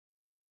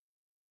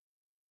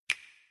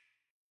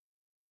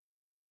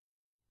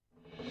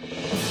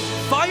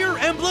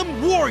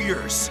Emblem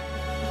Warriors!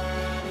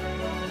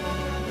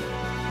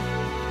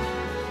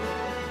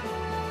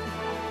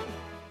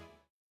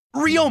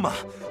 Ryoma,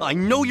 I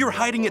know you're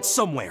hiding it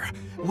somewhere.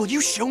 Will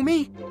you show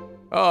me?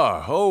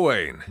 Ah,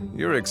 Owain,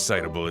 you're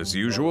excitable as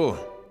usual.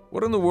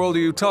 What in the world are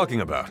you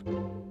talking about?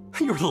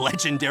 Your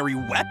legendary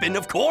weapon,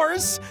 of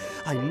course!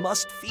 I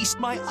must feast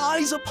my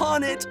eyes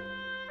upon it!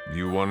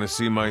 You want to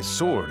see my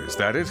sword, is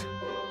that it?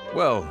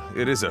 Well,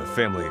 it is a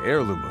family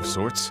heirloom of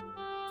sorts.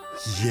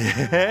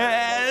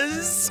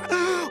 Yes!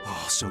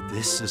 Oh, so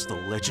this is the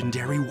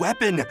legendary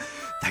weapon!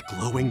 That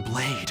glowing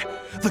blade,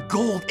 the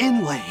gold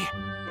inlay!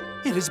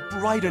 It is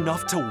bright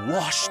enough to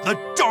wash the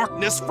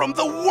darkness from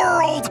the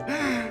world!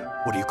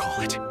 What do you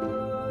call it?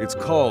 It's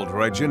called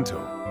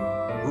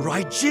Ryojinto.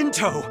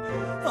 Ryojinto!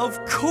 Of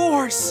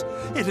course!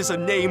 It is a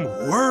name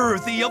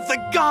worthy of the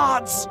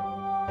gods!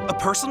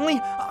 Personally,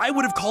 I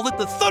would have called it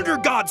the Thunder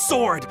God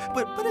Sword,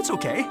 but it's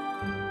okay.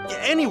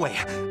 Anyway,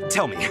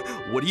 tell me,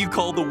 what do you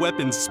call the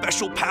weapon's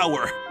special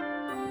power?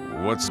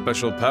 What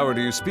special power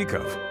do you speak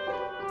of?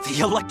 The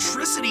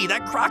electricity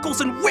that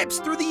crackles and whips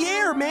through the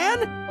air, man!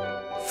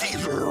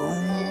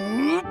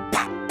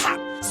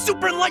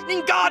 Super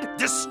Lightning God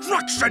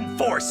Destruction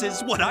Force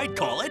is what I'd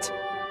call it.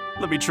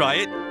 Let me try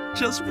it.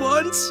 Just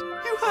once.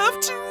 You have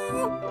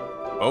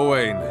to.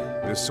 Owain,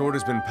 this sword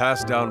has been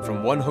passed down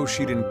from one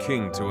Hoshidan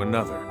king to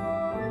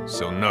another.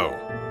 So no,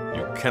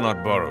 you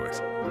cannot borrow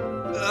it.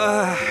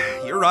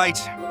 You're right.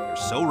 You're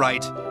so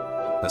right.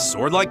 A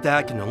sword like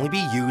that can only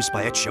be used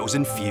by a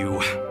chosen few.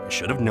 I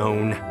should have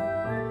known.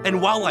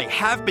 And while I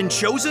have been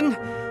chosen,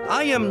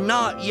 I am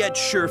not yet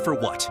sure for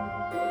what.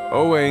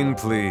 Owain,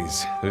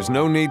 please. There's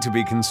no need to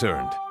be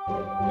concerned.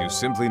 You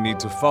simply need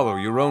to follow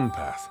your own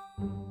path.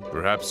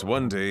 Perhaps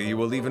one day you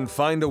will even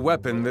find a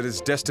weapon that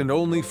is destined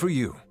only for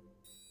you.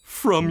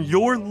 From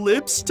your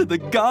lips to the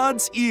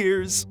gods'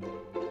 ears.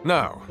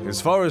 Now, as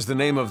far as the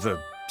name of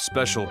the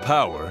special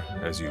power,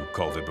 as you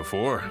called it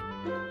before.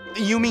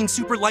 You mean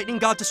Super Lightning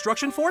God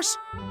Destruction Force?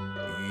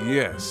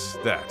 Yes,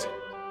 that.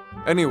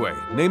 Anyway,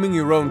 naming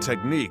your own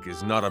technique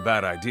is not a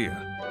bad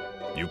idea.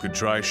 You could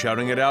try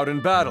shouting it out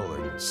in battle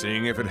and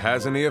seeing if it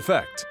has any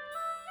effect.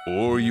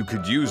 Or you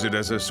could use it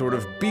as a sort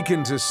of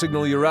beacon to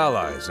signal your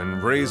allies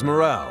and raise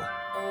morale.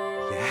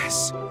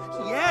 Yes,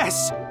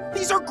 yes!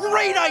 These are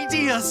great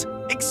ideas!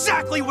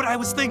 Exactly what I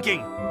was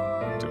thinking!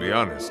 To be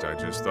honest, I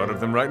just thought of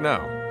them right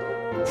now.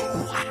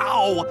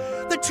 Wow!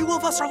 The two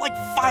of us are like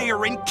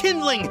fire and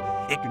kindling,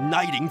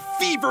 igniting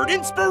fevered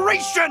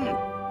inspiration!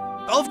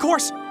 Of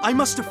course, I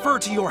must defer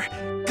to your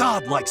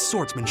godlike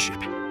swordsmanship.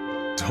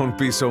 Don't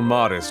be so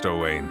modest,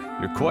 Owain.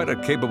 You're quite a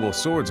capable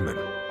swordsman.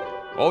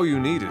 All you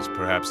need is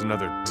perhaps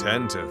another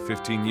 10 to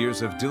 15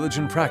 years of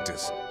diligent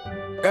practice.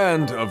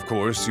 And, of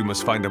course, you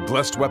must find a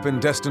blessed weapon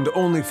destined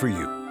only for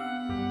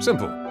you.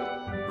 Simple.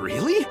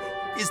 Really?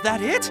 Is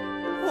that it?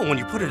 Well, when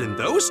you put it in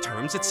those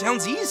terms, it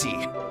sounds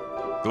easy.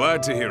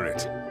 Glad to hear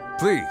it.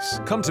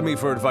 Please, come to me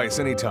for advice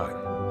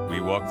anytime.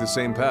 We walk the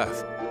same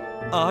path.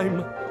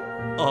 I'm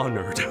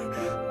honored.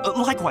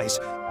 Likewise,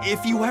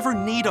 if you ever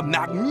need a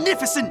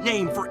magnificent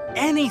name for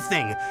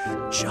anything,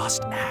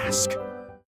 just ask.